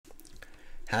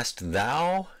Hast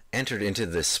thou entered into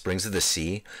the springs of the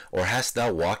sea, or hast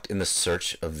thou walked in the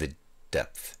search of the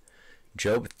depth?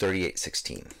 Job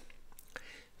 38:16.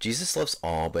 Jesus loves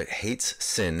all but hates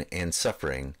sin and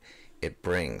suffering it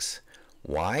brings.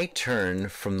 Why turn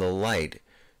from the light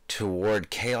toward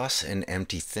chaos and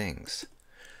empty things?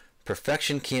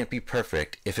 Perfection can't be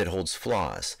perfect if it holds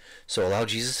flaws, so allow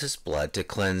Jesus' blood to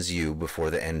cleanse you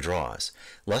before the end draws.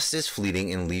 Lust is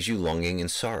fleeting and leaves you longing in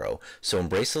sorrow, so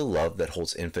embrace the love that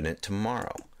holds infinite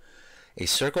tomorrow. A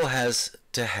circle has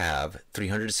to have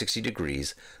 360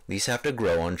 degrees, leaves have to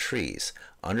grow on trees.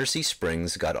 Undersea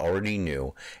springs God already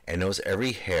knew, and knows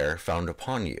every hair found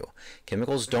upon you.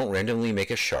 Chemicals don't randomly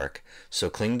make a shark, so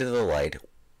cling to the light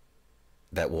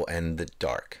that will end the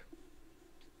dark.